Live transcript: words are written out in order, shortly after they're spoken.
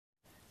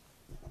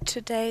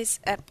Today's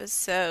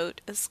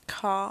episode is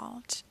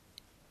called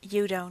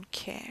You Don't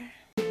Care.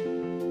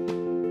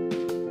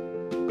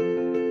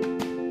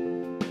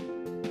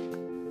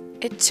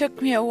 It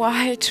took me a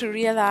while to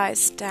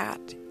realize that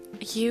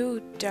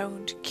you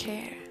don't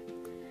care.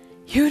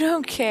 You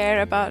don't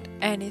care about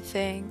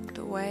anything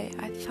the way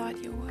I thought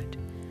you would.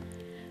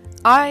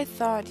 I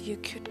thought you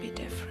could be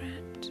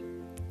different.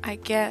 I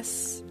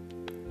guess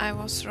I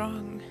was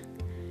wrong.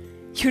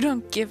 You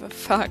don't give a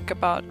fuck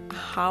about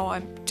how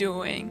I'm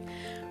doing.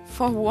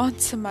 For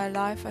once in my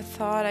life I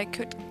thought I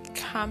could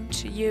come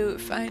to you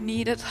if I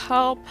needed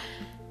help.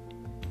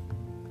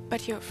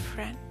 But you're a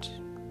friend.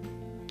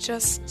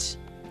 Just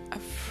a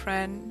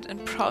friend,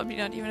 and probably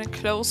not even a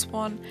close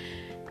one,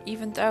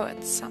 even though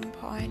at some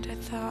point I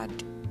thought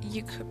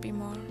you could be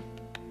more.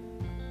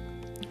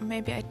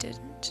 Maybe I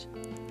didn't.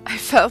 I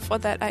fell for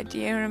that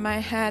idea in my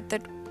head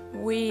that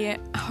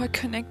our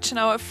connection,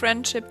 our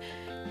friendship,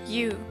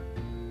 you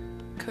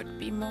could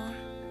be more.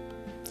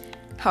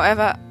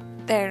 However,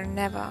 there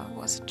never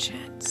was a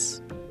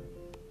chance.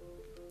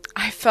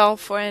 I fell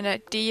for an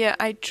idea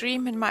I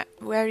dream in my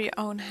very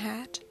own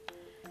head.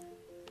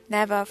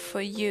 Never for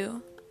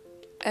you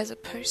as a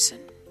person.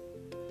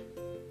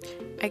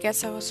 I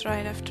guess I was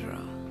right after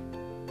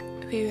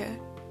all. We were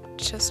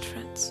just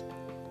friends.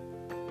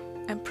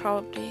 And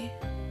probably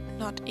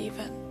not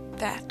even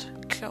that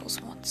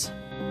close ones.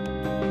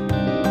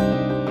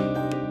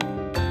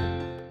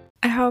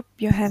 I hope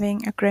you're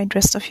having a great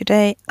rest of your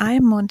day.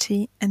 I'm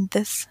Monty, and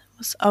this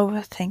was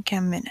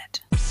Overthinker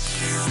Minute.